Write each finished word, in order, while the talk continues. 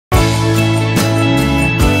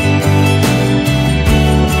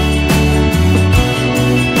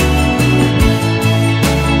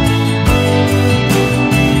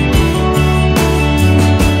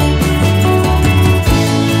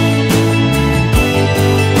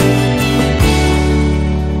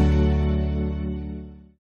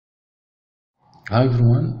Hi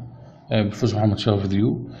everyone, Professor Muhammad Shah with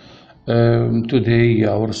you. Today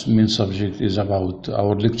our main subject is about,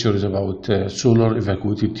 our lecture is about solar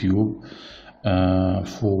evacuated tube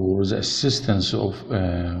for the assistance of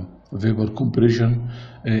vapor compression,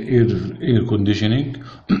 air conditioning,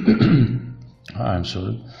 I'm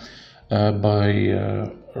sorry, by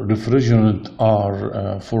refrigerant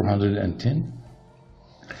R410.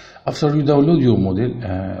 After you download your model,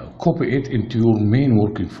 copy it into your main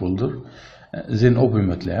working folder, then open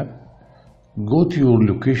MATLAB. Go to your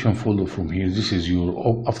location folder from here. This is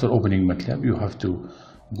your, after opening MATLAB, you have to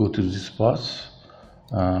go to this path,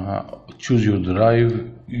 choose your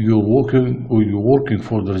drive, your working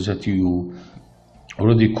folder that you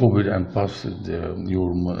already copied and pasted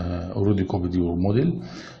already copied your model.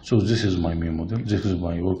 So this is my main model, this is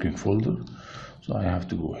my working folder. So I have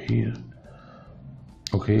to go here.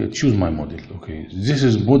 Okay, choose my model. Okay, this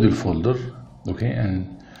is model folder. Okay,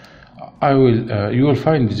 and I will you will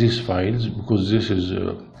find these files because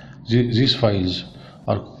these files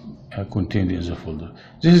are contained in the folder.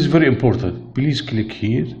 This is very important. Please click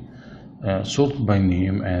here, sort by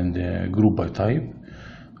name and group by type.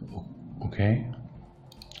 Okay,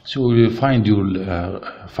 so we will find your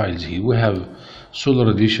files here. We have solar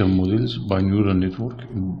radiation models by neural network.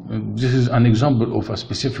 This is an example of a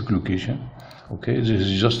specific location. Okay, this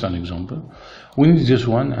is just an example. We need this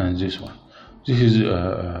one and this one.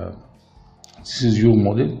 This is your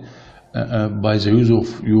model by the use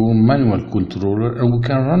of your manual controller, and we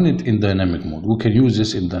can run it in dynamic mode. We can use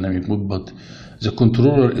this in dynamic mode, but the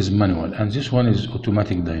controller is manual, and this one is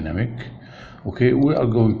automatic dynamic. Okay, we are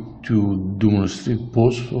going to demonstrate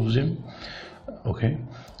both of them. Okay,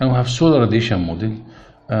 and we have solar radiation model.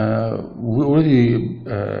 We already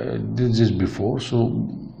did this before, so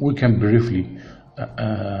we can briefly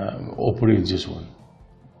operate this one.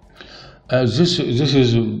 This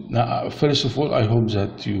is first of all, I hope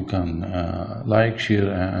that you can like, share,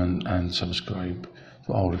 and subscribe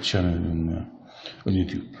to our channel on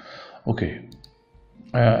YouTube. Okay,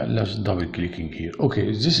 let's double clicking here.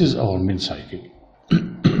 Okay, this is our main cycle.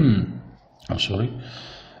 I'm sorry.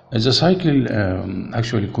 The cycle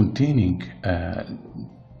actually containing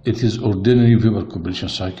it is ordinary vapor compression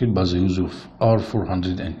cycle by the use of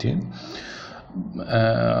R410.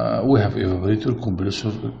 We have evaporator,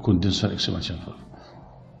 compressor, condenser, expansion valve.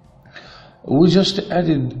 We just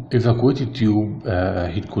added evacuated tube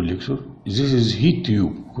heat collector. This is heat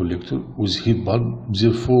tube collector with heat bulb.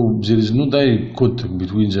 Therefore, there is no direct contact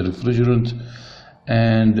between the refrigerant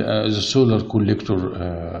and the solar collector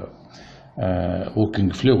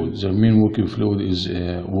working fluid. The main working fluid is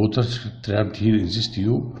water trapped here in this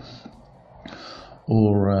tube,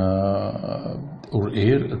 or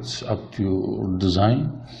air. It's up to your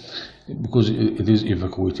design because it is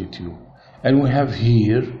evacuated tube. And we have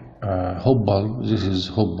here hot bulb. This is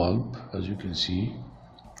hot bulb, as you can see,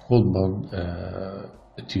 hot bulb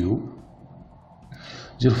tube.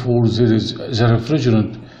 Therefore, there is the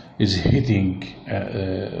refrigerant is hitting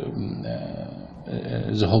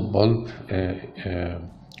the hot bulb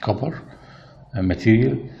copper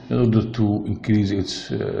material in order to increase its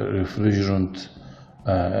refrigerant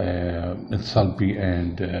enthalpy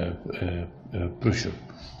and pressure.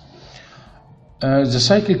 The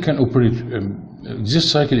cycle can operate. This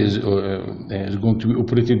cycle is going to be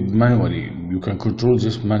operated manually. You can control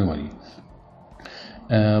this manually,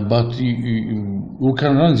 but we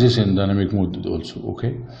can run this in dynamic mode also.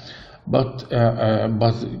 Okay, but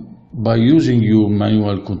by using your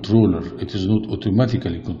manual controller, it is not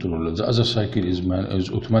automatically controlled. The other cycle is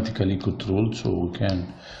automatically controlled, so we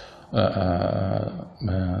can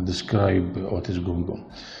describe what is going on.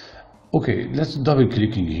 Okay, let's double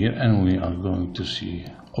clicking here and we are going to see.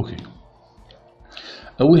 Okay,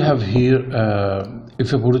 we have here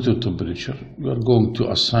evaporator temperature. We are going to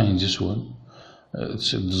assign this one.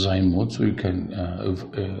 It's a design mode, so you can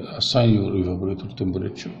assign your evaporator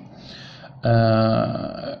temperature.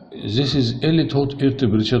 This is inlet hot air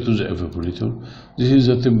temperature to the evaporator. This is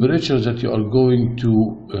the temperature that you are going to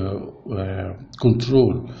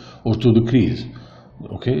control or to decrease.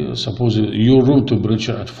 Okay, suppose your room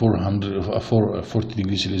temperature at 40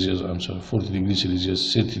 degrees Celsius, I'm sorry, 40 degrees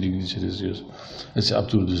Celsius, 30 degrees Celsius. It's up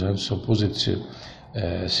to the design. Suppose it's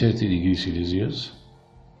 30 degrees Celsius.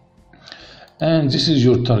 And this is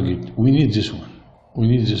your target. We need this one. We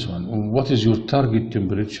need this one. What is your target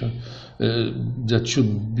temperature? That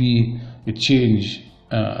should be a change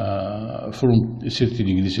from 30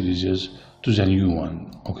 degrees Celsius to the new one.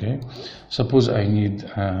 Okay, suppose I need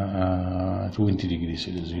 20 degrees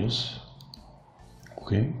Celsius.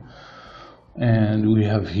 Okay, and we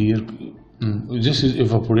have here this is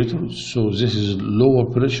evaporator, so this is lower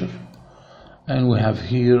pressure, and we have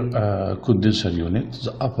here a condenser unit,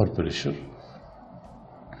 the upper pressure.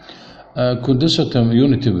 Condenser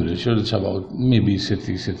unit temperature, it's about maybe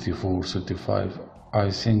 30, 34, 35. I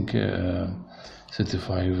think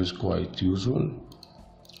 35 is quite usual.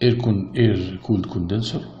 Air-cooled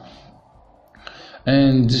condenser.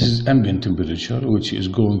 And this is ambient temperature, which is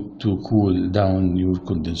going to cool down your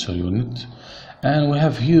condenser unit. And we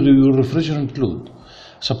have here your refrigerant load.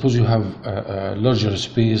 Suppose you have a larger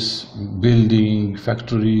space, building,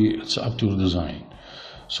 factory, it's up to your design.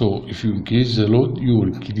 So if you increase the load, you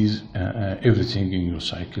will increase everything in your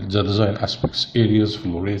cycle, the design aspects, areas,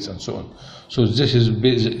 flow rates, and so on. So this is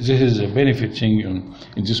a benefit thing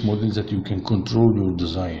in this model, that you can control your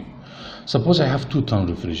design. Suppose I have 2-ton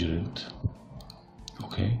refrigerant.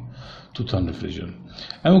 Okay, 2-ton refrigerant,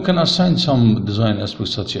 and we can assign some design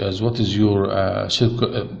aspects, such as what is your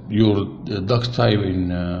duct type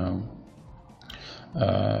in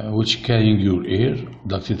which carrying your air,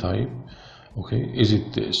 duct type. Okay, is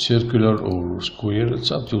it circular or square?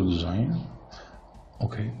 It's up to your design.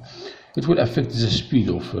 Okay, it will affect the speed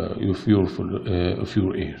of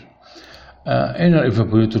your air. Inner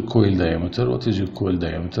evaporator coil diameter. What is your coil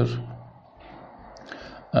diameter?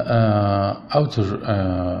 Outer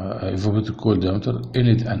evaporator coil diameter,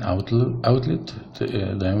 inlet and outlet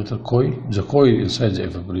diameter coil, the coil inside the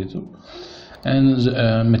evaporator, and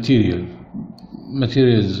the materials.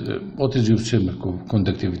 What is your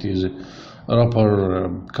semiconductivity? Is it rubber,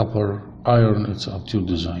 copper, iron? It's up to your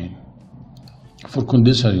design. For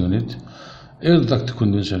condenser unit, air duct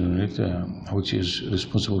condenser unit, which is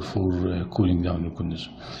responsible for cooling down your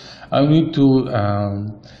condenser. I need to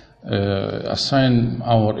assign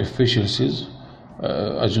our efficiencies,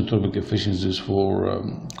 isotopic efficiencies for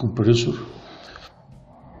compressor.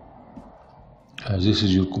 This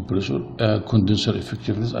is your compressor. Condenser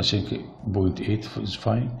effectiveness, I think 0.8 is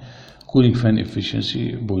fine. Cooling fan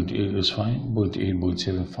efficiency, 0.8 is fine. 0.8,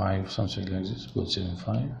 0.75, something like this,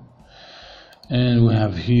 0.75. And we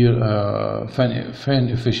have here fan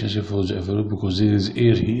efficiency for the evaporator, because there is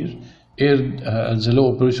air here, air at the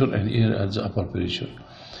lower pressure and air at the upper pressure.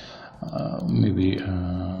 Maybe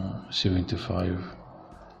 75.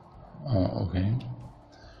 Okay,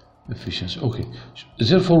 efficiency. Okay,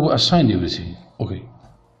 therefore we assigned everything. Okay,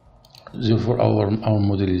 therefore our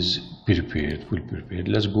model is prepared, well prepared.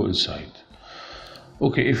 Let's go inside.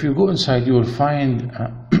 Okay, if you go inside, you will find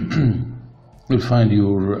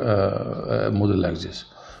your model like this.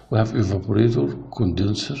 We have evaporator,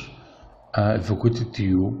 condenser, evacuated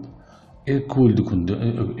tube, evaporator,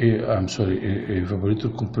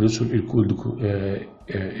 compressor, air-cooled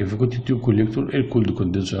evacuated tube collector, air-cooled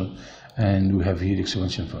condenser, and we have here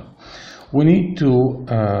expansion fan. We need to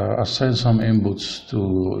assign some inputs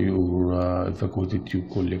to your evacuated tube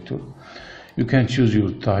collector. You can choose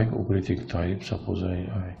your type, operating type. Suppose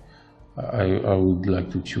I would like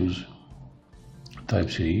to choose type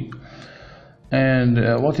 3. And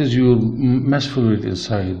what is your mass flow rate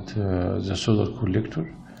inside the solar collector?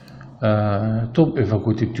 Top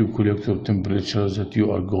evacuated tube collector temperature that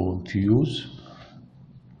you are going to use.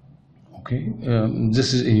 Okay,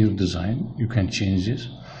 this is in your design. You can change this.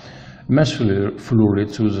 Mass flow rate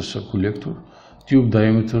through the collector, tube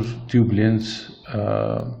diameter, tube length,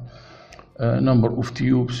 number of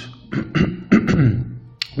tubes,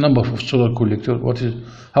 number of solar collector.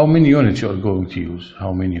 How many units you are going to use?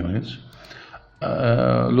 How many units?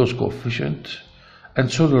 Loss coefficient, and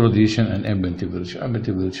solar radiation and ambient temperature. Ambient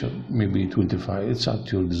temperature maybe 25. It's up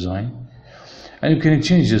to your design, and you can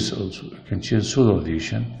change this also. You can change solar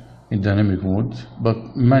radiation in dynamic mode,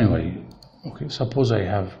 but manually. Okay, suppose I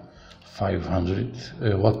have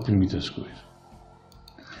 500 watt per meter square.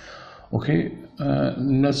 Okay,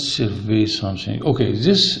 let's survey something. Okay,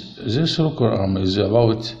 this rocker arm is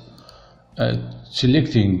about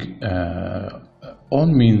selecting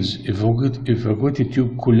on means evacuated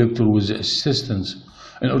tube collector with the assistance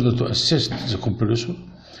in order to assist the compressor,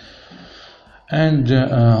 and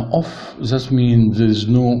off, that means there is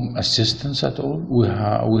no assistance at all. We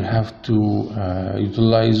have to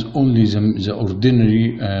utilize only the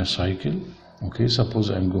ordinary cycle. Okay, suppose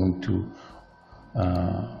I'm going to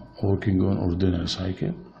working on ordinary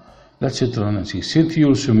cycle. Let's hit run and see. Set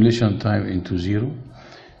your simulation time into 0,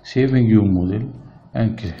 saving your model,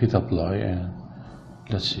 and hit apply, and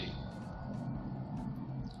let's see.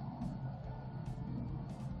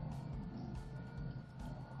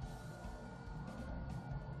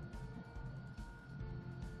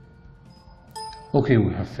 Okay,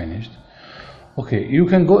 we have finished. Okay, you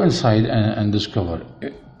can go inside and discover.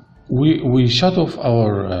 We shut off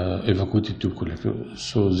our evacuated tube collector,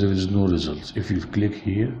 so there is no results. If you click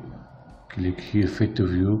here, click here, fit to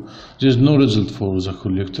view. There's no result for the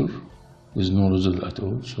collector. There's no result at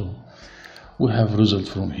all. So we have result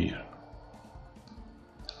from here.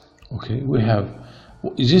 Okay, we have,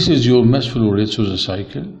 this is your mass flow rate through the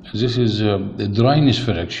cycle. This is the dryness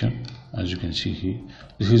fraction, as you can see here.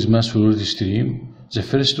 This is mass flow rate stream. The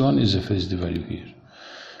first one is the first value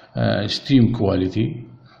here. Steam quality,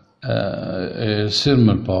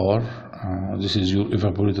 thermal power. This is your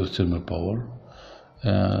evaporator thermal power.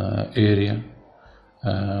 Area,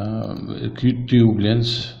 tube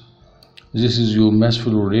length. This is your mass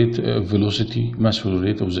flow rate, velocity, mass flow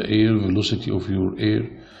rate of the air, velocity of your air,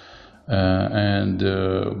 and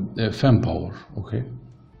fan power. Okay,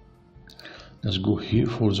 let's go here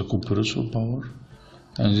for the compressor power,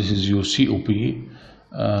 and this is your C.O.P.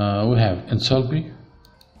 We have enthalpy,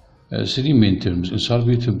 three main terms: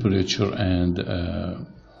 enthalpy, temperature, and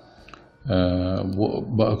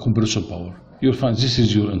compressor power. You'll find this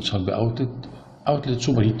is your enthalpy outlet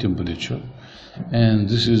superheat temperature, and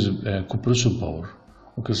this is compressor power.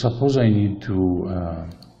 Okay, suppose I need to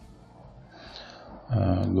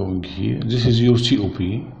going here. This is your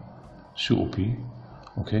C.O.P.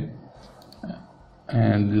 Okay,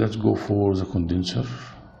 and let's go for the condenser.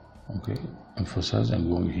 Okay, emphasize and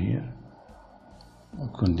going here.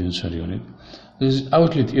 Condenser unit. This is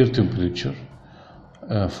outlet air temperature.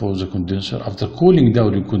 For the condenser, after cooling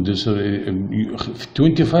down the condenser,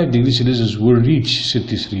 25 degrees Celsius will reach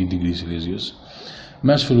 33 degrees Celsius.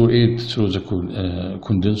 Mass flow rate through the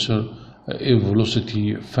condenser, air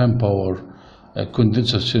velocity, fan power,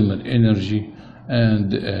 condenser thermal energy,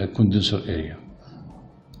 and condenser area.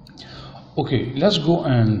 Okay, let's go,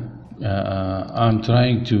 and I'm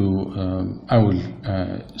trying to, I will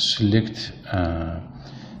select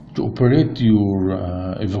to operate your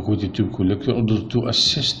evacuated tube collector in order to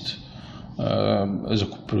assist the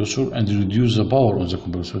compressor and reduce the power on the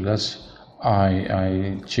compressor.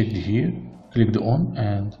 I checked here, clicked on,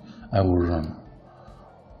 and I will run.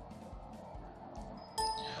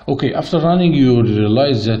 Okay, after running, you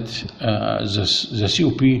realize that the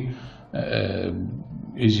C.O.P.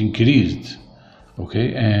 is increased.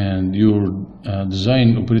 Okay, and your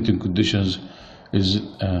design operating conditions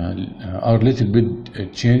are a little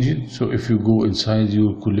bit changed. So if you go inside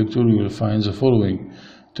your collector, you will find the following: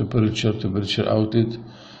 temperature outlet,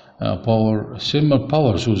 power, thermal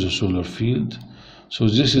power through the solar field. So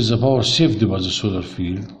this is the power saved by the solar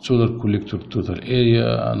field, solar collector total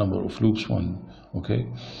area, number of loops, one. Okay,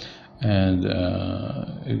 and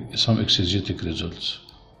some exegetic results.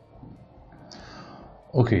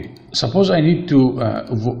 Okay, suppose I need to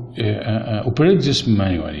operate this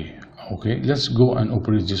manually. Okay, let's go and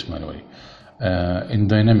operate this manually. In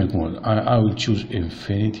dynamic mode, I will choose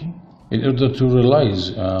infinity in order to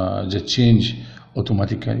realize the change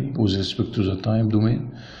automatically with respect to the time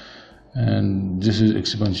domain. And this is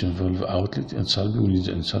expansion valve outlet enthalpy. We need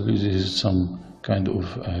the enthalpy. This is some kind of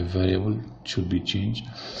variable should be changed.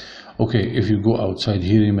 Okay, if you go outside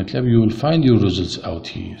here in MATLAB, you will find your results out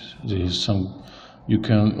here. There is some. You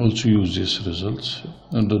can also use these results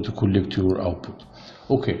in order to collect your output.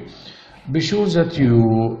 Okay. Be sure that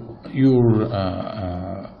your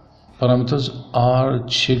parameters are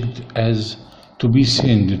checked as to be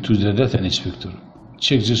sent to the data inspector.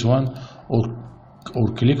 Check this one,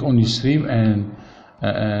 or click on the stream and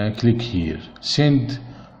click here. Send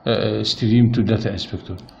stream to data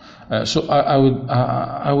inspector. So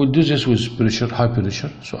I would do this with pressure, high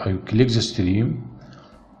pressure. So I click the stream,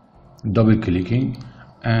 double clicking,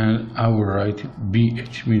 and I will write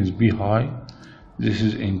BH, means B high. This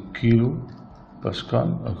is in kilo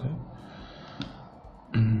Pascal. Okay,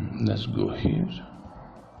 let's go here,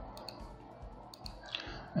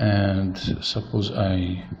 and suppose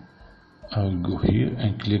I will go here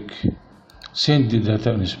and click send the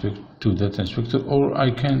data to data inspector, or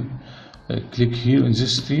I can click here in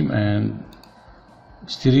this stream and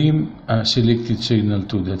stream selected signal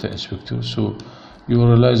to data inspector. So you will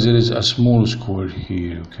realize there is a small square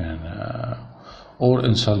here. You can or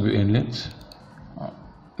enthalpy inlet.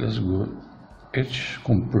 Let's go H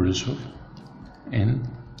compressor in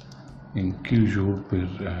kilojoule per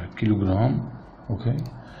kilogram. Okay,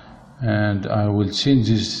 and I will send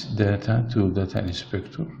this data to data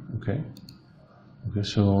inspector. Okay,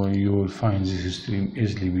 so you will find this stream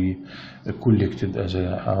easily be collected as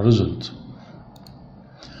a result.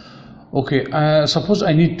 Okay, suppose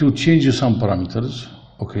I need to change some parameters.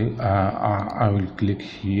 Okay, I will click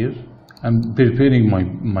here. I'm preparing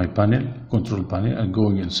my panel, control panel, and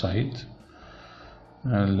going inside.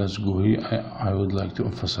 And let's go here. I would like to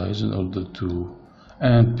emphasize in order to,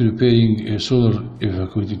 and preparing a solar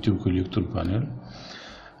evacuated tube collector panel.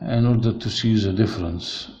 in order to see the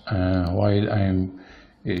difference while I am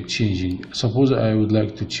changing. Suppose I would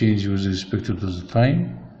like to change with respect to the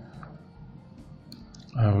time.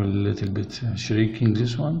 I will a little bit shrinking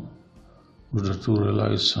this one in order to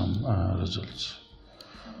realize some results.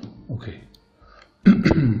 Okay.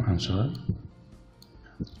 I'm sorry.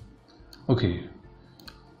 Okay.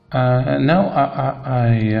 Now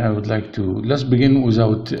I would like to, let's begin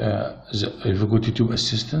without the evaporator tube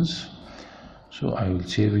assistance. So I will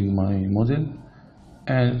saving my model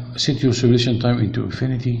and set your simulation time into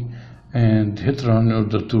infinity and hit run in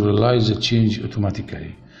order to realize the change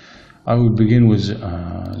automatically. I will begin with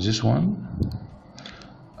this one.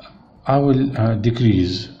 I will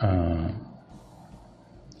decrease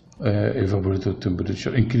evaporator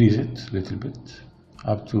temperature, increase it a little bit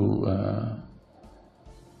up to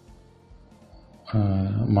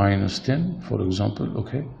 -10, for example.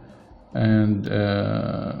 Okay, and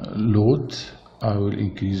load, I will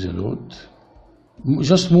increase the load.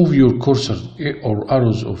 Just move your cursor or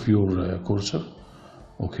arrows of your cursor.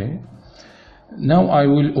 Okay, now I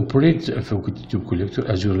will operate the evaporator tube collector.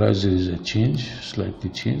 As you realize, there is a change, slightly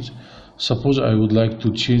change. Suppose I would like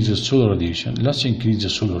to change the solar radiation. Let's increase the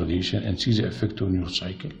solar radiation and see the effect on your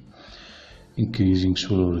cycle. Increasing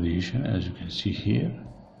solar radiation, as you can see here.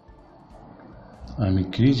 I'm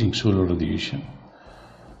increasing solar radiation.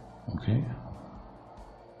 Okay.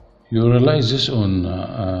 You realize this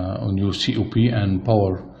on your C.O.P and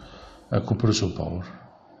power, compressor power.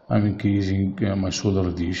 I'm increasing my solar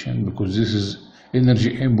radiation because this is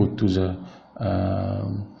energy input to the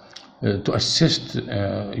to assist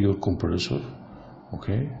your compressor.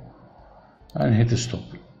 Okay, and hit stop.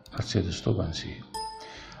 Let's hit stop and see.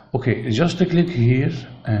 Okay, just click here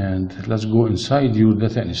and let's go inside your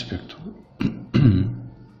data inspector.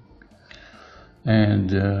 And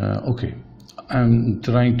okay, I'm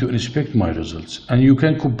trying to inspect my results, and you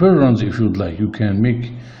can compare runs if you'd like. You can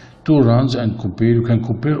make 2 runs and compare. You can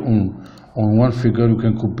compare on one figure. You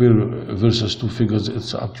can compare versus 2 figures.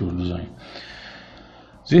 It's up to your design.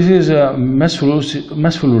 This is a mass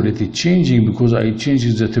flow rate changing because I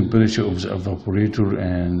changed the temperature of the evaporator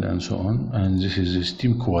and so on. And this is the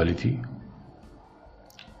steam quality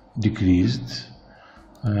decreased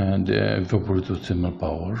and evaporator thermal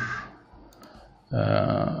power.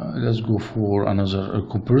 Let's go for another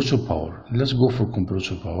compressor power. Let's go for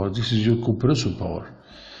compressor power. This is your compressor power,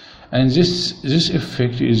 and this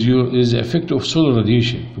effect is the effect of solar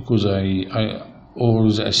radiation because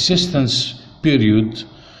or the assistance period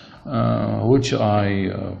which I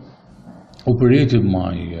operated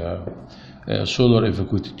my solar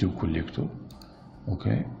evaporator tube collector.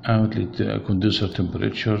 Okay, outlet condenser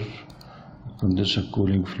temperature, condenser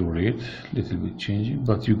cooling flow rate, little bit changing,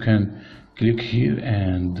 but you can click here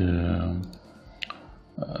and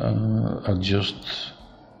adjust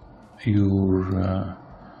your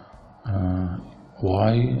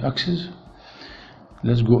y-axis.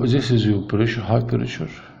 Let's go. This is your pressure, high pressure.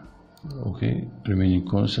 Okay, remaining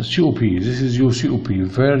constant. C.O.P. This is your C.O.P.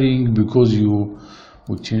 varying because you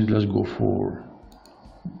would change. Let's go for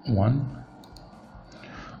 1.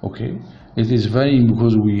 Okay, it is varying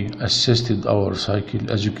because we assisted our cycle.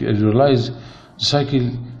 As you can realize, the cycle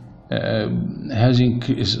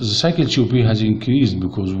the cycle C.O.P. has increased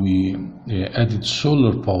because we added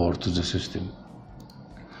solar power to the system.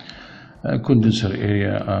 Condenser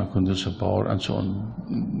area, condenser power, and so on.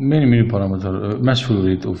 Many parameters. Mass flow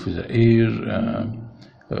rate of the air,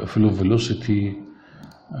 flow velocity,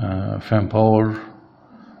 fan power.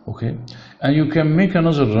 Okay, and you can make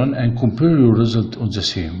another run and compare your result on the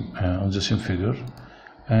same figure,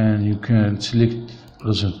 and you can select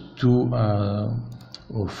result 2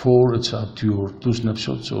 or 4. It's up to your 2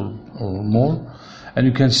 snapshots or more, and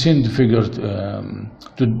you can send the figure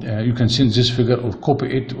you can send this figure or copy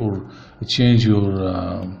it or change your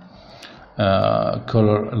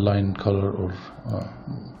line color, or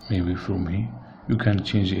maybe from here you can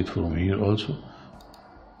change it from here also.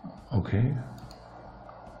 Okay,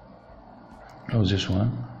 or this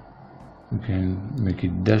one you can make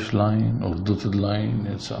it dash line or dotted line.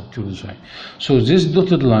 It's up to the design. So this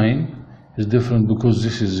dotted line is different because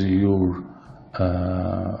this is your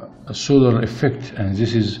solar effect, and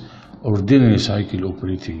this is ordinary cycle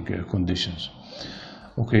operating conditions.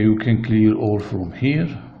 Okay, you can clear all from here.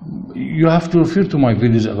 You have to refer to my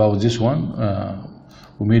videos about this one.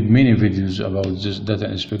 We made many videos about this data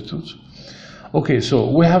inspectors. Okay, so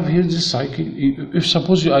we have here this cycle. If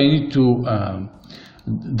suppose I need to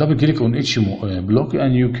double click on each block,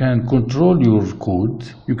 and you can control your code,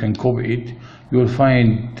 you can copy it, you will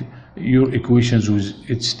find your equations with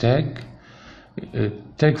its tag.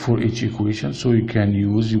 tag for each equation, so you can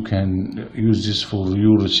use this for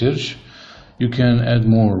your research. You can add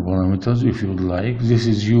more parameters if you would like. This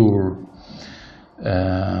is your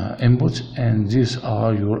inputs and these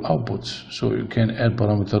are your outputs, so you can add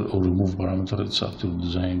parameter or remove parameter. It's up to the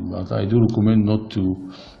design, but I do recommend not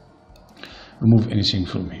to remove anything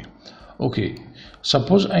from here. Okay,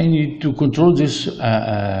 suppose I need to control this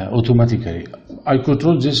automatically. I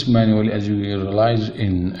control this manually, as you realize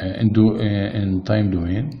in time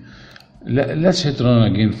domain. Let's hit run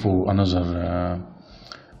again for another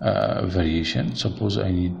variation. Suppose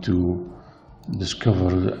I need to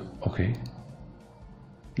discover okay,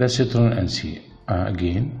 let's hit run and see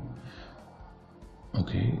again.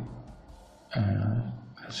 Okay,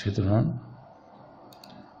 let's hit run.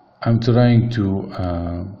 I'm trying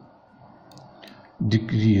to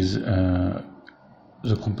decrease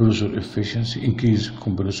the compressor efficiency, increase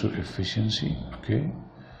compressor efficiency. Okay,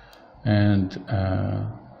 and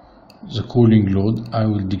the cooling load, I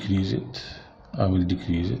will decrease it.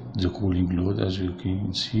 The cooling load, as you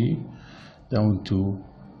can see, down to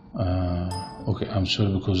okay, I'm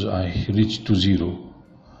sorry, because I reached to 0.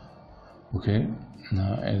 Okay,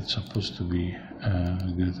 now it's supposed to be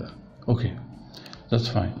greater. Okay, that's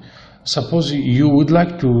fine. Suppose you would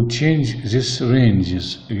like to change this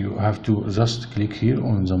ranges, you have to just click here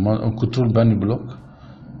on the control panel block.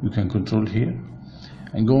 You can control here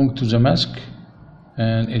and going to the mask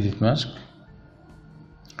and edit mask,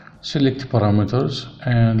 select parameters,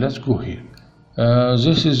 and let's go here.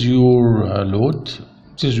 This is your load.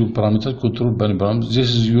 This is your parameter, control panel parameters. This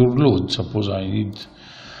is your load. Suppose I need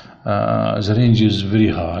the range is very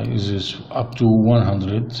high. This is up to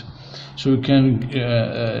 100. So you can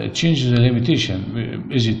change the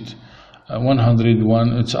limitation. Is it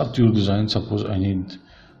 101? It's up to your design. Suppose I need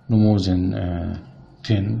no more than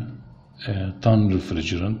 10 ton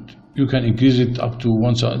refrigerant. You can increase it up to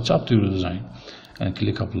 1. It's up to your design. And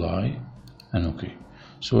click apply and okay.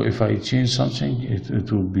 So if I change something,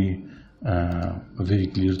 it will be very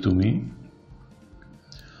clear to me.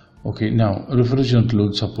 Okay, now refrigerant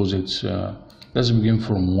load. Suppose it's let's begin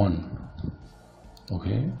from 1.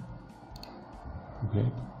 Okay. Okay,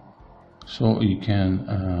 so you can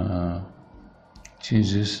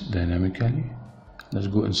change this dynamically. Let's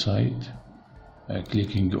go inside,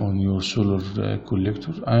 clicking on your solar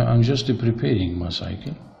collector. I'm just preparing my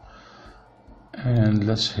cycle, and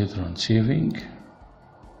let's hit run, saving,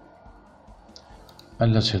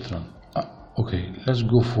 and let's hit run. Okay, let's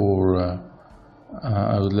go for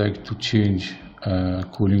I would like to change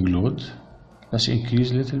cooling load. Let's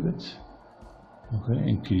increase a little bit. Okay,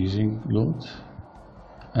 increasing load.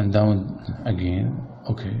 And down again.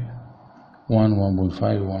 Okay, 1,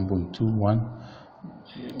 1.5,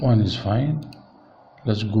 1.2, 1 is fine.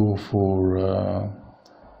 Let's go for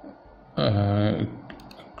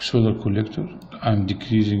solar collector. I'm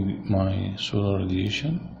decreasing my solar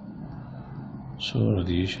radiation.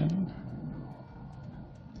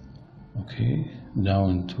 Okay,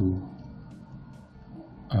 down to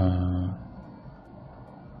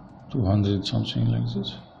 200 something like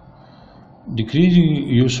this. Decreasing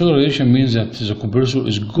your solar radiation means that the compressor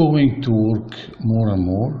is going to work more and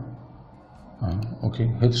more. Okay,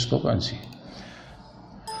 hit stop and see.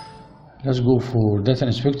 Let's go for data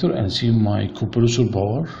inspector and see my compressor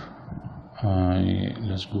power.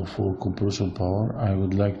 Let's go for compressor power. I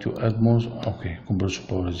would like to add more. Okay, compressor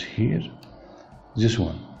power is here. This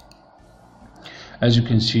one. As you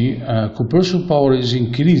can see, compressor power is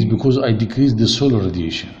increased because I decreased the solar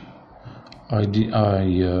radiation.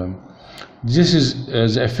 This is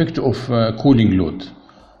the effect of cooling load.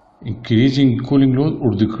 Increasing cooling load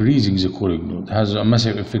or decreasing the cooling load has a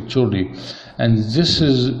massive effect, surely. And this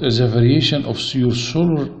is a variation of your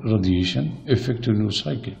solar radiation effect on your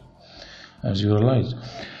cycle, as you realize.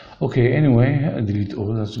 Okay, anyway, delete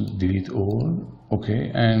all. Let's delete all.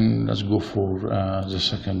 Okay, and let's go for the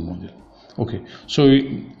second model. Okay, so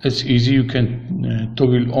it's easy. You can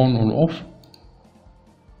toggle on or off.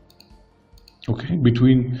 Okay,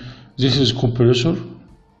 between this is compressor,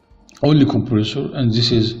 only compressor, and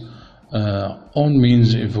this is on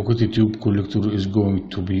means evaporator tube collector is going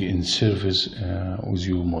to be in service with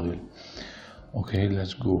your model. Okay,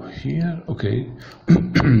 let's go here. Okay,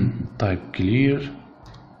 type clear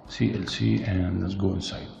CLC and let's go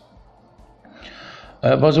inside.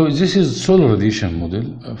 By the way, this is solar radiation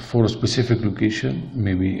model for a specific location,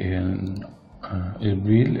 maybe in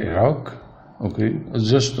Erbil, Iraq. Okay, it's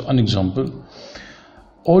just an example.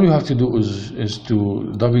 All you have to do is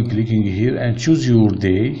to double clicking here and choose your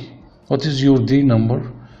day. What is your day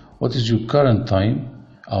number? What is your current time,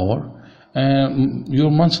 hour, and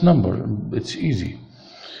your month number. It's easy.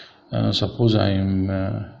 Suppose I'm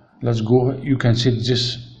let's go, you can set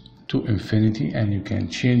this to infinity, and you can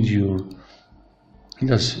change your,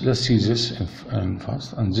 let's see this in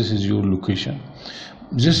fast, and this is your location.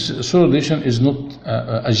 This solar radiation is not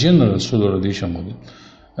a general solar radiation model.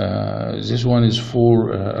 This one is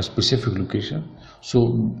for a specific location, so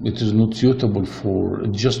it is not suitable for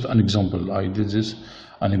just an example. I did this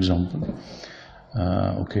an example.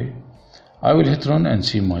 Okay, I will hit run and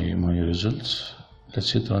see my results.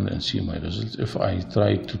 Let's hit run and see my results. If I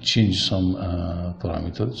try to change some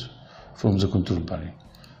parameters from the control panel,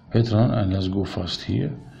 hit run and let's go fast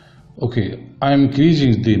here. Okay, I'm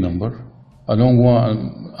increasing day number along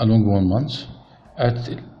one month at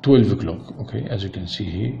 12 o'clock. Okay, as you can see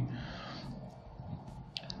here,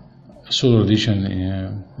 solar radiation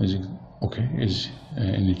is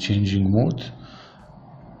in the changing mode.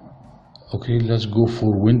 Okay, let's go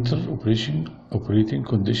for winter operating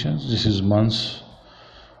conditions. This is month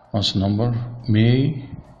number, May,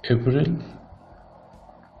 April.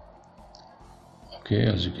 Okay,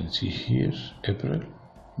 as you can see here, April.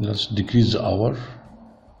 Let's decrease the hour.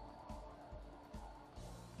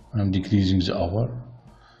 I'm decreasing the hour.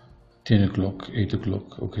 10 o'clock, 8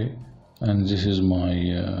 o'clock. Okay, and this is my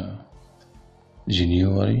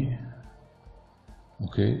January.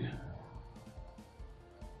 Okay,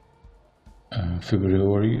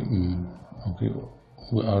 February. Okay,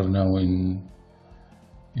 we are now in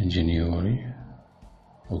January.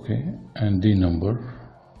 Okay, and day number,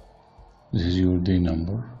 this is your day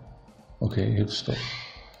number. Okay, hit stop.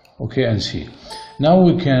 Okay, and see, now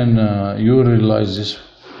we can you realize this,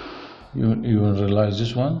 you realize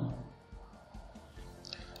this one.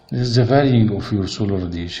 This is the varying of your solar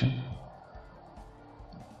radiation.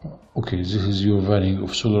 Okay, this is your varying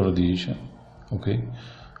of solar radiation. Okay,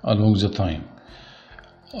 along the time.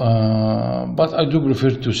 But I do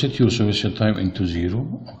prefer to set your solution time into 0.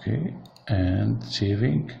 Okay, and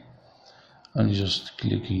saving, and just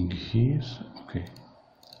clicking here. Okay,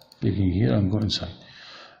 clicking here and go inside.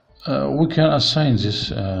 We can assign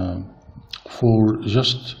this for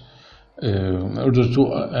just in order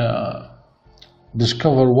to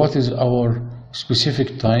discover what is our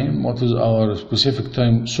specific time,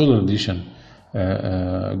 solar radiation,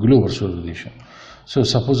 global solar radiation. So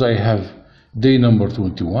suppose I have day number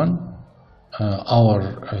 21,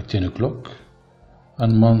 hour 10 o'clock,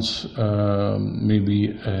 and month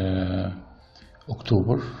maybe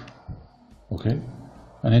October. Okay,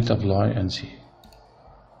 and hit apply and see.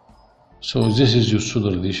 So this is your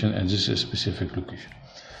solar radiation, and this is a specific location.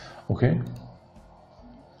 Okay,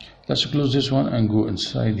 let's close this one and go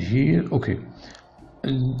inside here. Okay,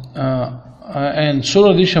 and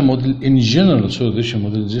solar radiation model in general, solar radiation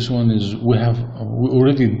model, this one is we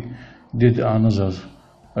already did another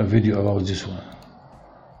video about this one.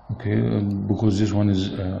 Okay, because this one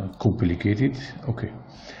is complicated. Okay,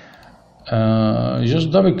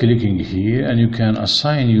 just double clicking here and you can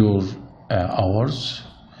assign your hours.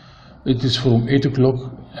 It is from 8 o'clock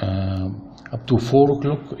up to 4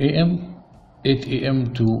 o'clock a.m. 8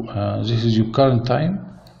 a.m. to this is your current time.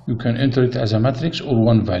 You can enter it as a matrix or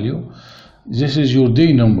one value. This is your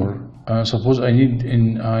day number. Suppose I need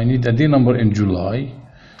a day number in July,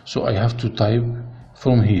 so I have to type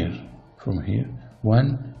from here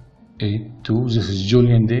 182. This is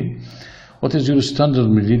Julian day. What is your standard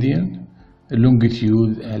meridian,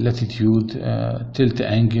 longitude, latitude, tilt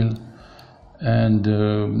angle, and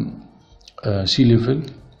sea level?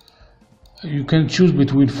 You can choose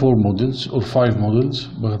between 4 models or 5 models,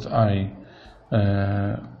 but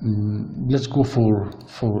let's go for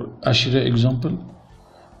Ashira example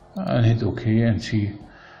and hit OK and see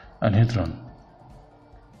and hit run.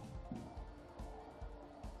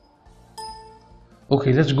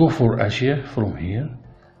 Okay, let's go for Ashira from here.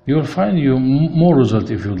 You will find more result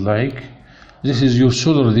if you'd like. This is your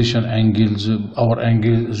solar radiation angles, hour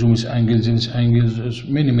angle, zoom angles, zenith angles,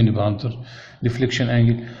 many parameters, deflection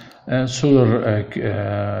angle, solar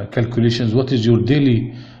calculations. What is your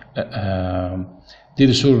daily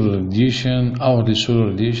solar radiation, hourly solar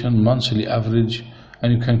radiation, monthly average,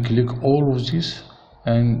 and you can click all of this,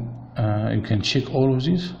 and you can check all of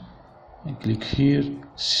this. And click here,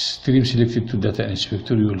 stream selected to data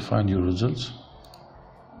inspector. You will find your results.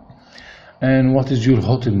 And what is your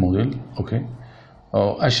hotel model? Okay,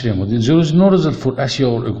 Ashria model. There is no result for Ashia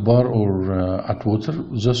or Akbar or Atwater.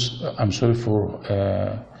 Just I'm sorry for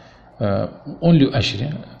only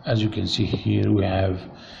Ashria. As you can see here, we have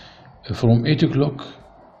from 8 o'clock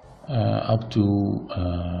up to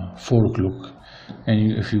 4 o'clock.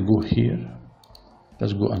 And if you go here,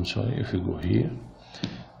 let's go. I'm sorry. If you go here,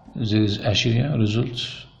 there is Ashria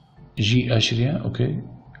results, G Ashria. Okay,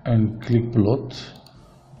 and click plot.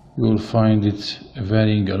 you will find it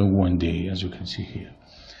varying along one day, as you can see here,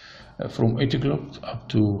 from 8 o'clock up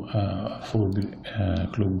to 4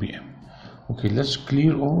 o'clock p.m. Okay, let's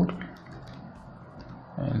clear all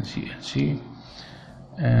and see,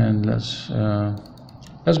 and let's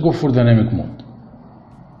go for dynamic mode.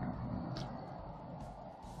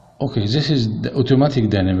 Okay, this is the automatic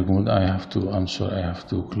dynamic mode. I'm sorry, I have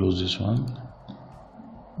to close this one,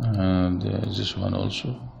 and this one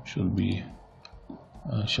also should be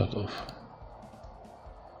shut off.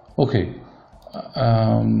 Okay,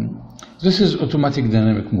 this is automatic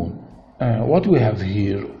dynamic mode. What we have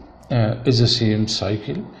here is the same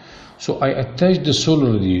cycle. So I attached the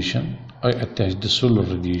solar radiation.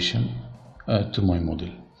 To my model.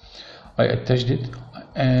 I attached it,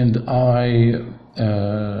 and I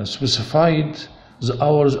specified the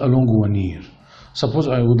hours along 1 year. Suppose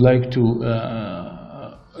I would like to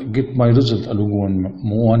get my result along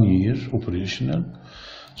one year operational.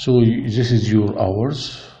 So this is your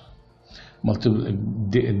hours,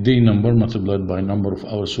 day number multiplied by number of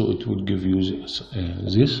hours, so it would give you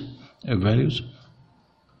this values.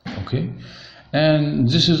 Okay, and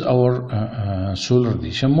this is our solar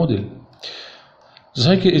radiation model. The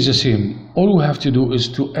cycle is the same. All we have to do is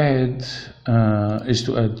to add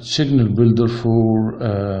signal builder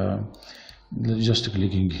for just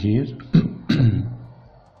clicking here.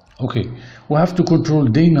 Okay, we have to control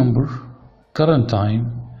day number, current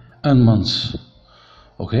time, and months.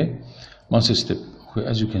 Okay, months step. Okay,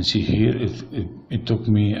 as you can see here, it took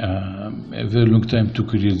me a very long time to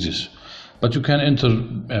create this. But you can enter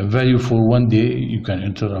a value for 1 day. You can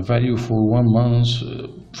enter a value for 1 month,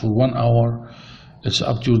 for 1 hour. It's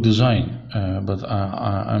up to your design, but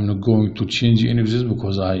I'm not going to change any of this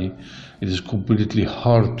because it is completely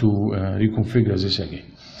hard to reconfigure this again.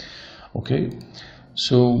 Okay,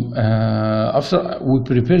 so after we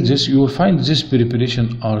prepare this, you will find this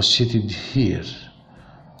preparation are set here.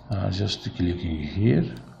 Just clicking here.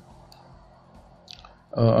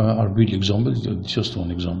 Our build example, just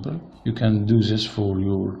one example. You can do this for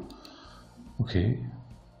your.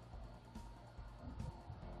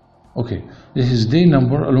 Okay, this is day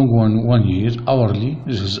number along one year, hourly.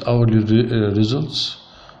 This is hourly results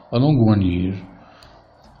along 1 year,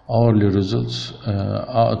 hourly results,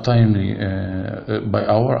 timely by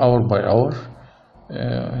hour by hour,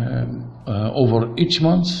 over each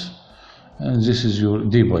month, and this is your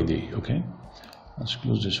day by day. Okay, let's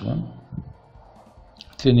close this one.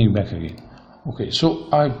 Turning back again. Okay, so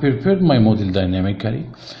I prepared my model dynamically.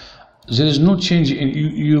 There is no change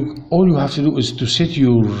in all you have to do is to set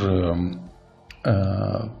your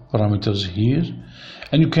parameters here,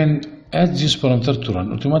 and you can add this parameter to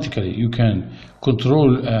run automatically. You can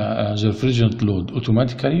control the refrigerant load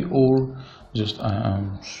automatically, or just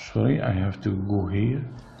I'm sorry, I have to go here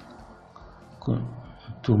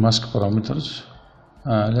to mask parameters.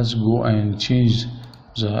 Let's go and change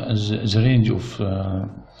the range of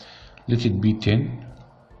let it be 10.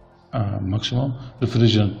 Maximum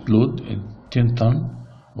refrigerant load in 10 ton.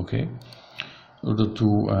 Okay, in order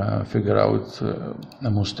to figure out the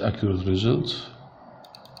most accurate results,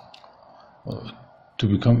 to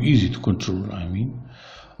become easy to control, I mean.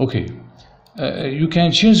 Okay, you can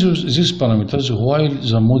change these parameters while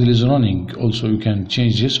the model is running. Also, you can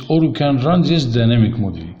change this, or you can run this dynamic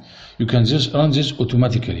modeling. You can just run this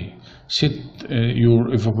automatically. Set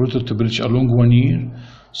your evaporator temperature along 1 year.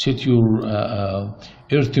 Set your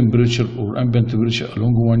air temperature or ambient temperature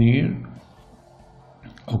along 1 year.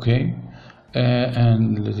 Okay,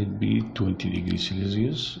 and let it be 20 degrees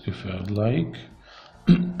Celsius if you would like.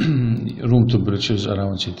 Room temperature is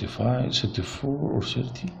around 35, 34 or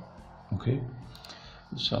 30. Okay,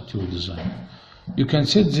 it's up to your design. You can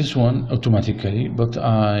set this one automatically, but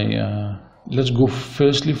let's go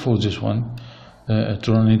firstly for this one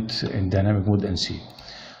to run it in dynamic mode and see.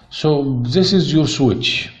 So this is your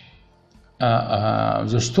switch.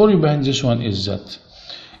 The story behind this one is that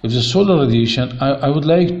if the solar radiation, I would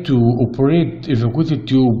like to operate evacuated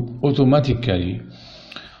tube automatically.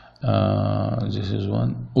 This is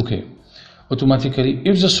one. Okay, automatically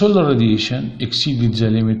if the solar radiation exceeded the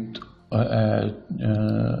limit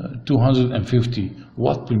 250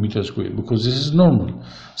 watt per meter square, because this is normal.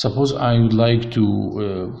 Suppose I would like to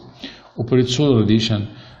operate solar radiation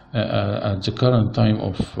at the current time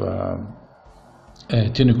of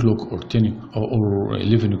 10 o'clock or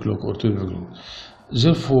 11 o'clock or 12 o'clock.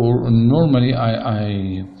 Therefore, normally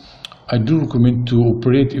I do recommend to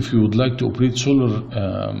operate, if you would like to operate solar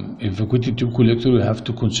evacuated tube collector, you have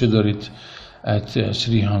to consider it at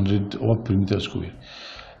 300 watt per meter square.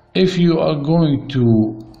 If you are going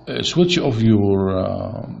to switch off your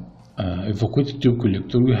evacuated tube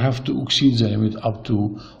collector, you have to exceed the limit up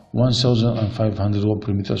to 1500 watt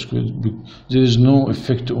per meter squared. There is no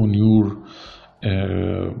effect on your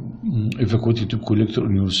evacuated tube collector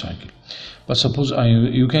on your cycle. But suppose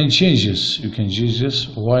you can change this. You can change this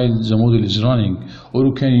while the model is running, or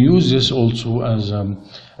you can use this also as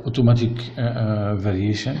automatic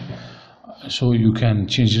variation. So you can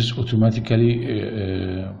change this automatically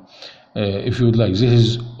if you would like. This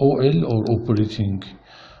is OL or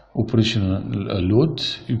operational load.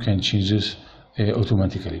 You can change this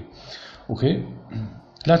automatically. Okay,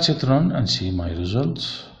 let's hit run and see my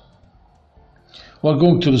results. We're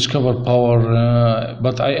going to discover power,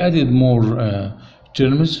 but I added more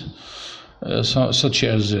terms such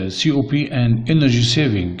as C.O.P and energy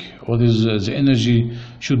saving. What is the energy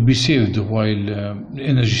should be saved while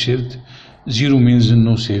energy saved? 0 means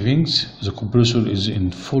no savings. The compressor is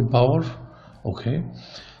in full power. Okay,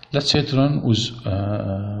 let's hit run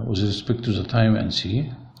with respect to the time and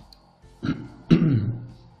see.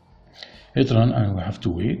 Hit run and we have to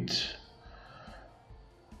wait.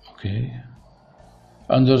 Okay.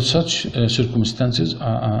 Under such circumstances,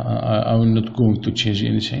 I will not going to change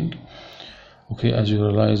anything. Okay, as you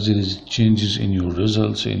realize, there is changes in your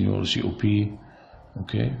results, in your C.O.P.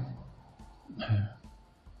 Okay.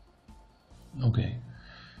 Okay.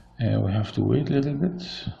 We have to wait a little bit.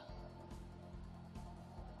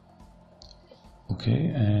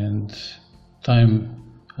 Okay, and time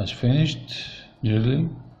has finished nearly.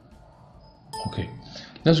 Okay,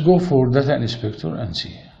 let's go for data inspector and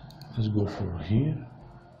see. Let's go for here,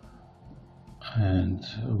 and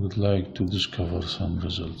I would like to discover some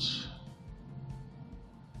results.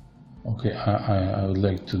 Okay, I would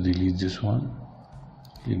like to delete this one.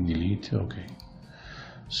 Click delete. Okay,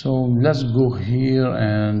 so let's go here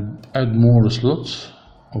and add more slots.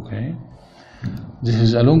 Okay, this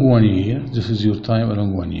is along 1 year. This is your time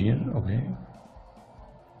along 1 year. Okay,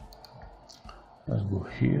 let's go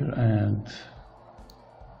here and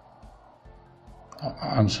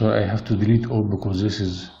I'm sorry, I have to delete all because this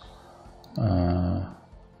is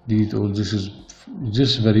delete all. This is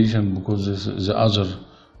this variation because this is the other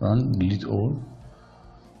run. Delete all.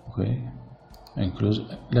 Okay, and close.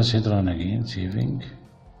 Let's hit run again, saving,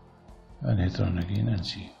 and hit run again and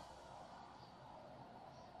see.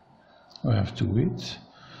 We have to wait.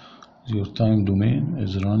 Your time domain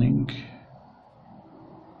is running.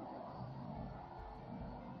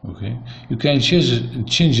 Okay, you can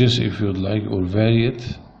change this if you'd like or vary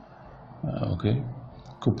it. Okay,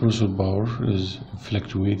 compressor power is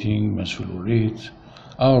fluctuating, mass flow rate,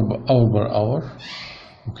 hour per hour.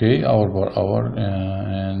 Okay, hour per hour,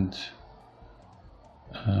 and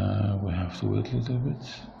we have to wait a little bit.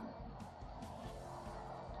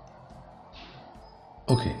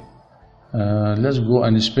 Okay, let's go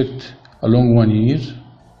and inspect along 1 year.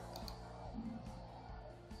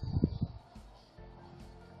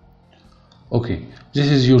 Okay,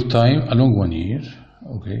 this is your time along 1 year.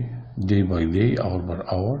 Okay, day by day, hour per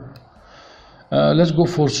hour. Let's go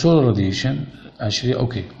for solar radiation. Actually,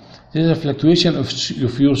 okay, this is a fluctuation of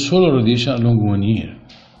your solar radiation along 1 year,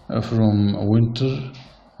 from winter,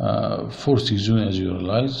 4 seasons, as you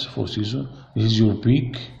realize, 4 seasons. This is your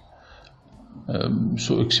peak.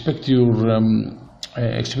 So expect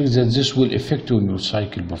that this will affect on your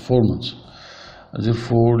cycle performance.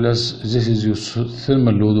 Therefore, this is your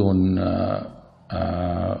thermal load on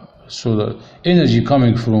solar energy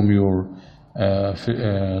coming from your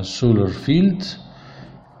solar field.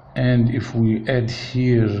 And if we add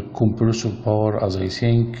here compressor power, as I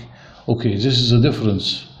think, okay, this is the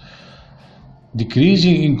difference.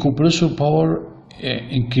 Decreasing in compressor power,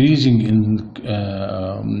 increasing in,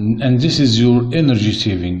 and this is your energy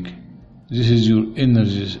saving. This is your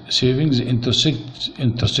energy savings, the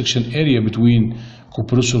intersection area between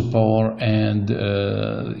compressor power and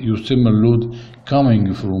your thermal load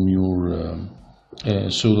coming from your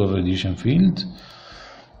solar radiation field.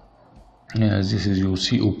 This is your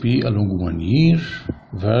C.O.P. along 1 year,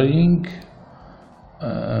 varying.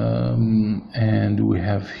 And we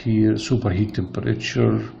have here superheat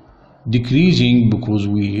temperature decreasing because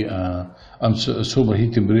we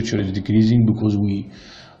superheat temperature is decreasing because we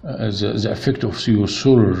the effect of your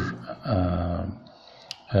solar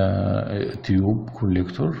tube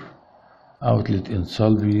collector. Outlet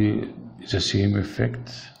enthalpy, the same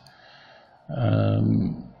effect.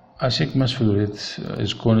 I think mass flow rate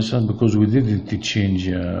is constant because we didn't change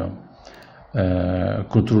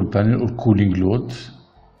control panel or cooling load.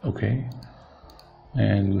 Okay,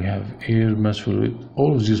 and we have air mass flow rate.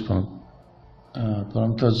 All of these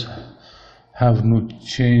parameters have no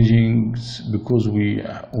changings because we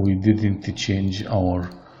didn't change our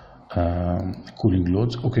cooling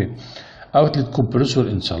loads. Okay, outlet compressor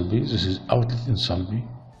enthalpy. This is outlet enthalpy.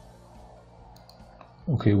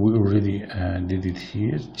 Okay, we already did it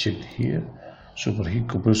here, checked here. Superheat,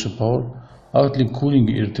 compressor power, outlet cooling,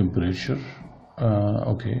 air temperature.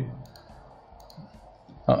 Okay.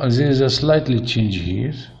 There is a slightly change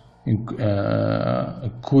here in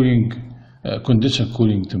cooling, condenser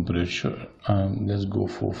cooling temperature. Let's go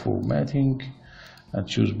for formatting. I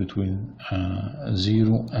choose between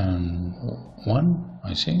 0 and 1,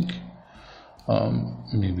 I think.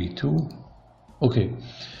 Maybe 2. Okay.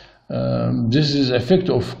 This is effect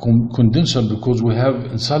of condenser because we have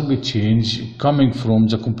enthalpy change coming from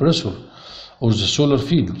the compressor or the solar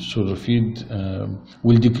field. Solar field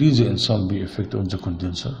will decrease the enthalpy effect on the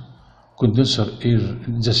condenser. Condenser air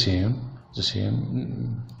the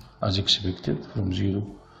same as expected, from 0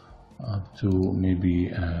 up to maybe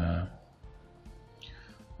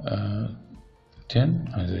 10,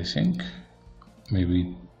 as I think,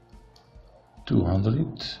 maybe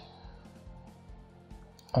 200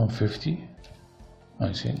 or 50,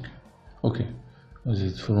 I think. Okay, is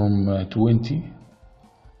it from 20?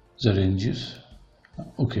 The ranges.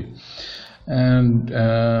 Okay, and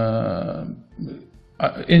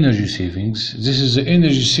energy savings. This is the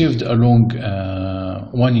energy saved along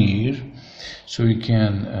 1 year, so you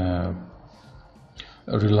can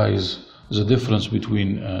realize the difference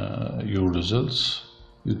between your results.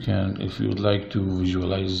 You can, if you would like to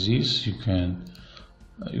visualize this, you can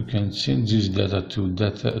send this data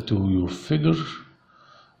to your figure.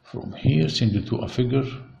 From here, send it to a figure.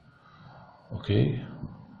 Okay,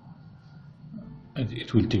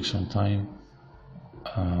 it will take some time.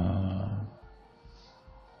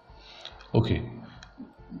 Okay,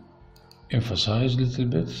 emphasize a little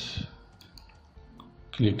bit.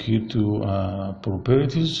 Click here to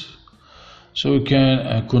properties, so you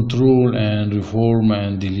can control and reform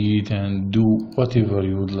and delete and do whatever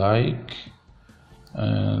you would like.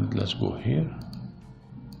 And let's go here.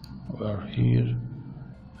 We are here,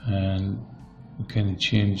 and we can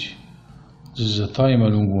change. This is a time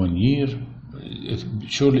along 1 year.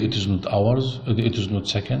 Surely it is not hours, it is not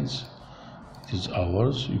seconds, it is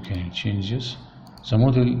hours. You can change this. The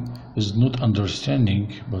model is not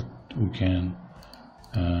understanding, but we can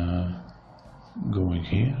go in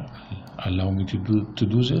here. Allow me to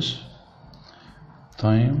do this.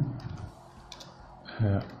 Time,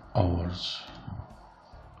 hours.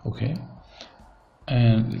 Okay,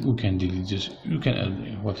 and we can delete this. You can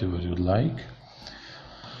add whatever you like.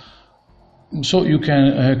 So you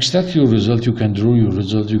can extract your result, you can draw your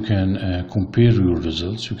result, you can compare your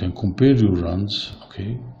results, you can compare your runs.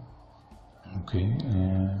 Okay,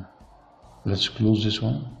 let's close this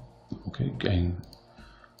one. Okay, and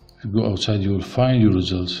if you go outside, you will find your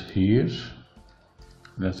results here.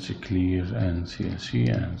 Let's clear and see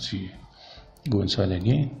and see. Go inside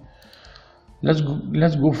again. Let's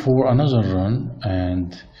go for another run,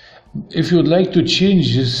 and if you would like to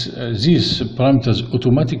change these parameters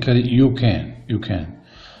automatically, you can.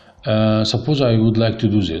 Suppose I would like to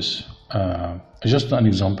do this. Just an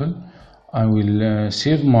example. I will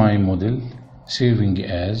save my model, saving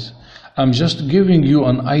as. I'm just giving you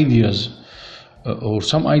an ideas or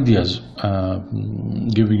some ideas,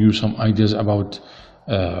 giving you some ideas about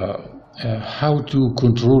how to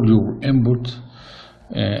control your input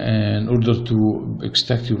in order to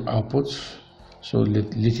extract your outputs. So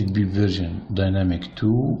let it be version dynamic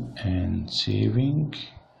 2 and saving.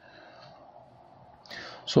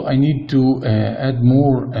 So I need to add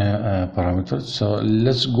more parameters. So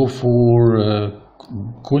let's go for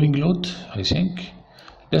cooling load, I think.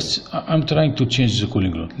 I'm trying to change the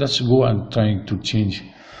cooling load. Let's go trying to change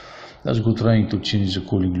the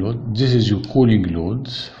cooling load. This is your cooling load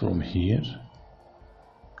from here.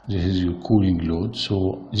 This is your cooling load.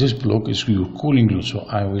 So this block is your cooling load. So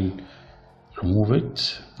I will remove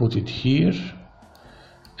it, put it here,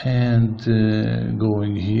 and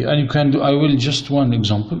going here. And you can do, I will just one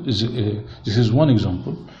example. This is one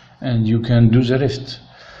example, and you can do the rest.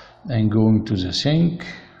 And going to the sink.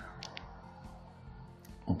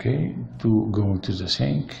 Okay, to go to the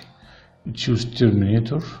sink, choose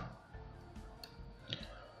terminator.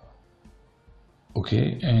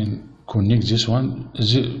 Okay, and connect this one.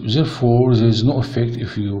 Therefore, there is no effect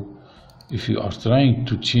if you are trying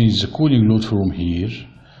to change the cooling load from here.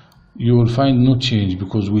 You will find no change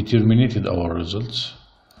because we terminated our results.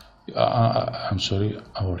 I'm sorry,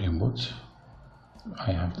 our input.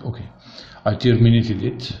 I terminated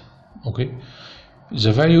it. Okay,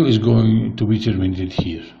 the value is going to be terminated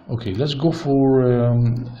here. Okay, let's go for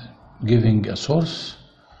giving a source.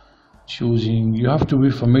 Choosing, you have to be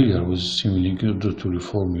familiar with SimuLink in order to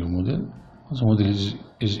reform your model. The model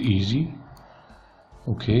is easy.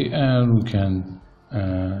 Okay, and we can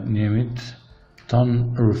name it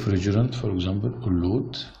ton refrigerant, for example, or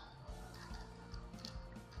load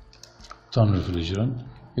ton refrigerant.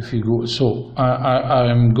 If you go, so I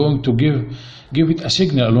am going to give it a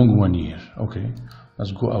signal along 1 year. Okay,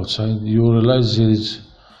 let's go outside. You realize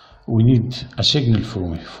we need a signal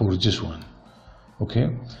for this one. Okay,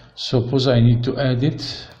 suppose I need to add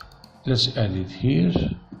it. Let's add it here.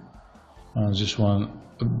 This one,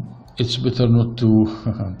 it's better not to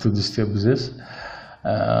to disturb this.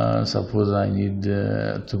 Suppose I need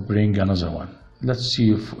to bring another one. Let's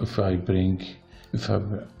see if I bring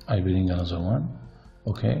another one.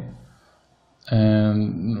 Okay,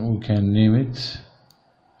 and we can name it.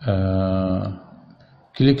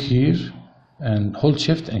 Click here and hold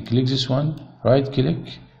shift and click this one. Right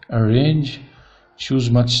click, arrange, choose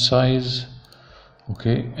match size.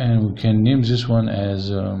 Okay, and we can name this one as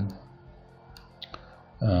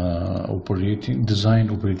design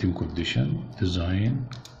operating condition. Design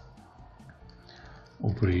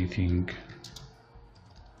operating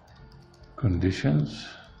conditions.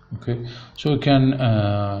 Okay, so we can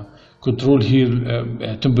control here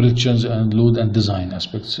temperatures and load and design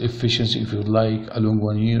aspects, efficiency if you like, along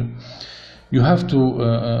 1 year. You have to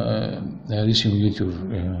resimulate your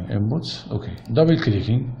inputs. Okay, double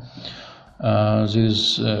clicking.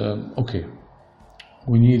 There's okay,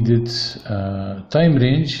 we need it time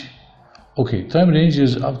range. Okay, time range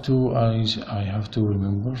is up to I have to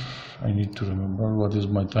remember. I need to remember what is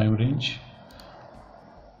my time range.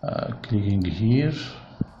 Clicking here.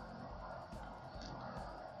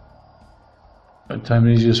 Time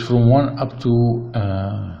range is from 1 up to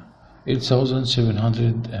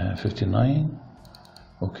 8759.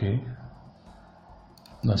 Okay,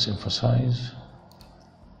 let's emphasize.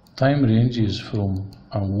 Time range is from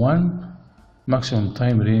 1. Maximum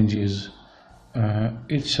time range is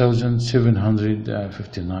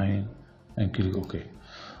 8759, and click OK.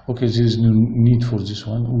 Okay, there is no need for this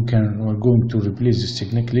one. We're going to replace this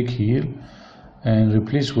signal. Click here and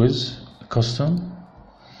replace with custom.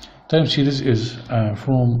 Time series is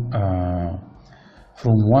from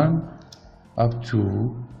 1 up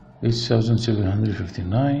to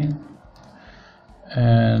 8759,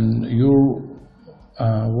 and your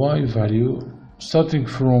Y value starting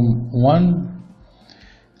from 1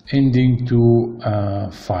 ending to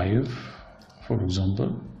 5, for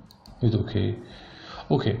example. Hit OK.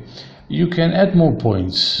 Okay, you can add more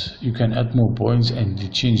points. You can add more points and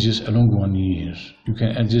change this along 1 year. You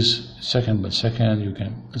can add this second by second. You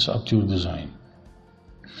can. It's up to your design.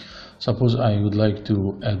 Suppose I would like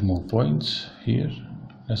to add more points here.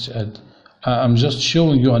 Let's add. I'm just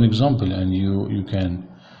showing you an example, and you can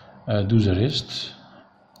do the rest.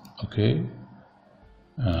 Okay.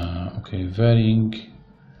 Okay, varying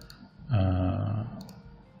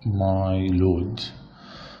my load.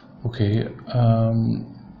 Okay,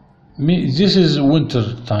 this is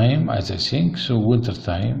winter time, as I think. So winter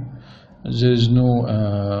time, there is no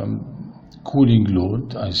cooling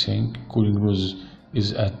load. I think cooling load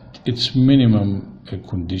is at its minimum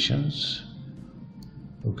conditions.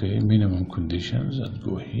 Okay, minimum conditions. Let's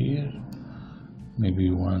go here,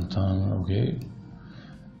 maybe 1 ton. Okay,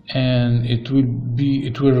 and it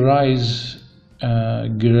will rise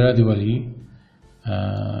gradually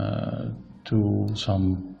to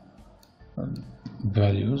some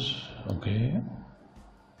values. Okay,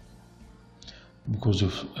 because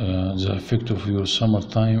of the effect of your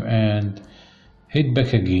summertime, and head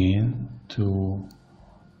back again to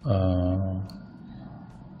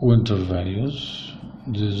winter values.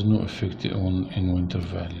 There is no effect in winter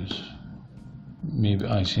values. Maybe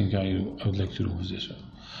I think I would like to remove this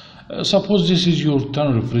one. Suppose this is your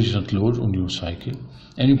ton refrigerant load on your cycle,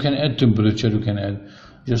 and you can add temperature. You can add,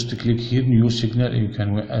 just click here, new signal, and you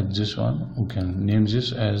can add this one. We can name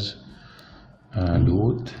this as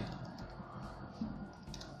load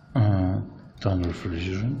ton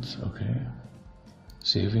refrigerant. Okay,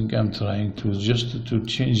 saving. I'm trying to just to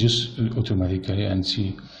change this automatically and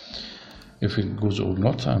see if it goes or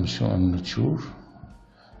not. I'm not sure.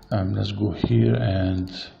 Let's go here and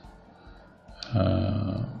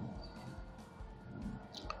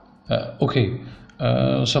okay.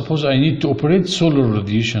 Suppose I need to operate solar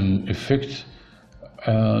radiation effect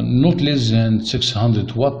not less than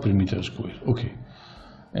 600 watt per meter square. Okay,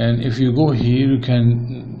 and if you go here, you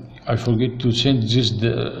can. I forget to send this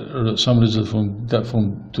some result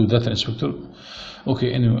from to data inspector.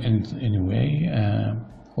 Okay, anyway,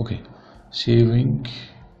 okay, saving,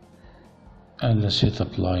 and let's hit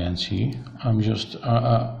apply and see. I'm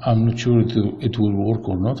not sure it will work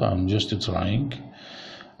or not. I'm just trying.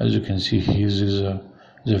 As you can see, here is the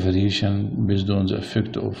variation based on the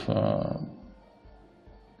effect of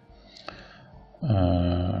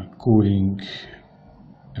cooling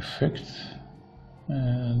effect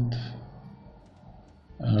and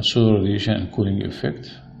solar radiation and cooling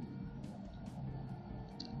effect,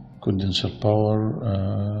 condenser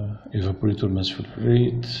power, evaporator mass flow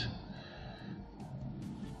rate.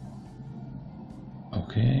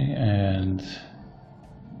 Okay, and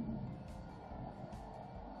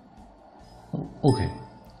okay,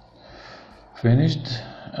 finished.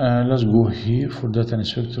 Let's go here for data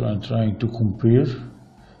inspector and trying to compare.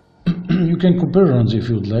 You can compare runs if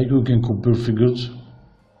you'd like. You can compare figures.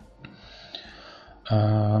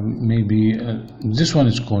 Maybe this one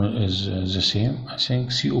is the same. I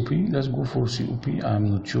think C.O.P. Let's go for C.O.P. I'm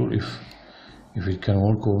not sure if it can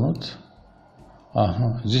work or not.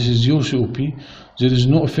 This is your C.O.P. There is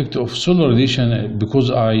no effect of solar radiation because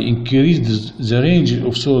I increased the range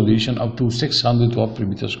of solar radiation up to 600 watt per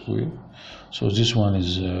meter square. So this one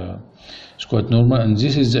is quite normal, and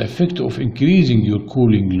this is the effect of increasing your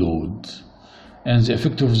cooling load and the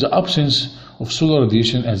effect of the absence of solar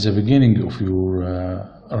radiation at the beginning of your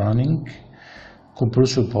running.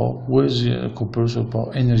 Compressor power. Where is compressor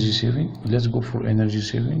power? Energy saving. Let's go for energy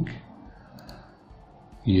saving.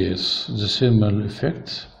 Yes, the thermal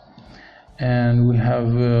effect, and we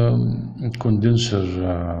have condenser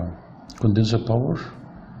power.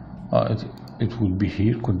 It will be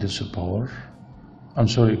here, condenser power. I'm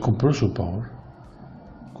sorry, compressor power.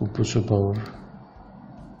 Compressor power.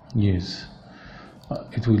 Yes,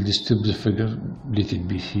 it will disturb the figure. Let it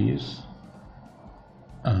be here.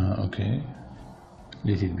 Okay,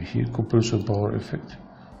 let it be here. Compressor power effect.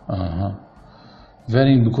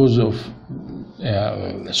 Varying because of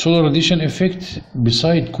solar radiation effect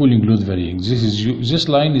beside cooling load varying. This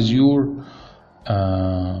line is your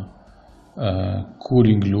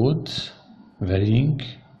cooling load varying,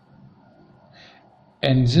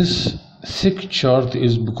 and this thick chart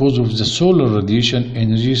is because of the solar radiation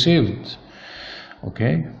energy saved.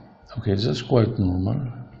 Okay, that's quite normal,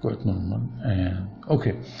 and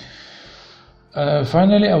okay.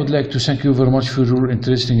 Finally, I would like to thank you very much for your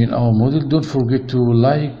interest in our model. Don't forget to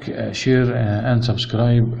like, share, and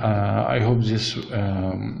subscribe. I hope this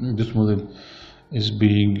model is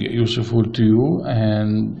being useful to you,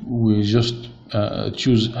 and we just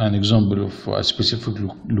choose an example of a specific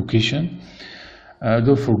location.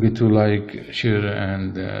 Don't forget to like, share,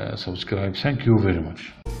 and subscribe. Thank you very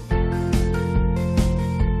much.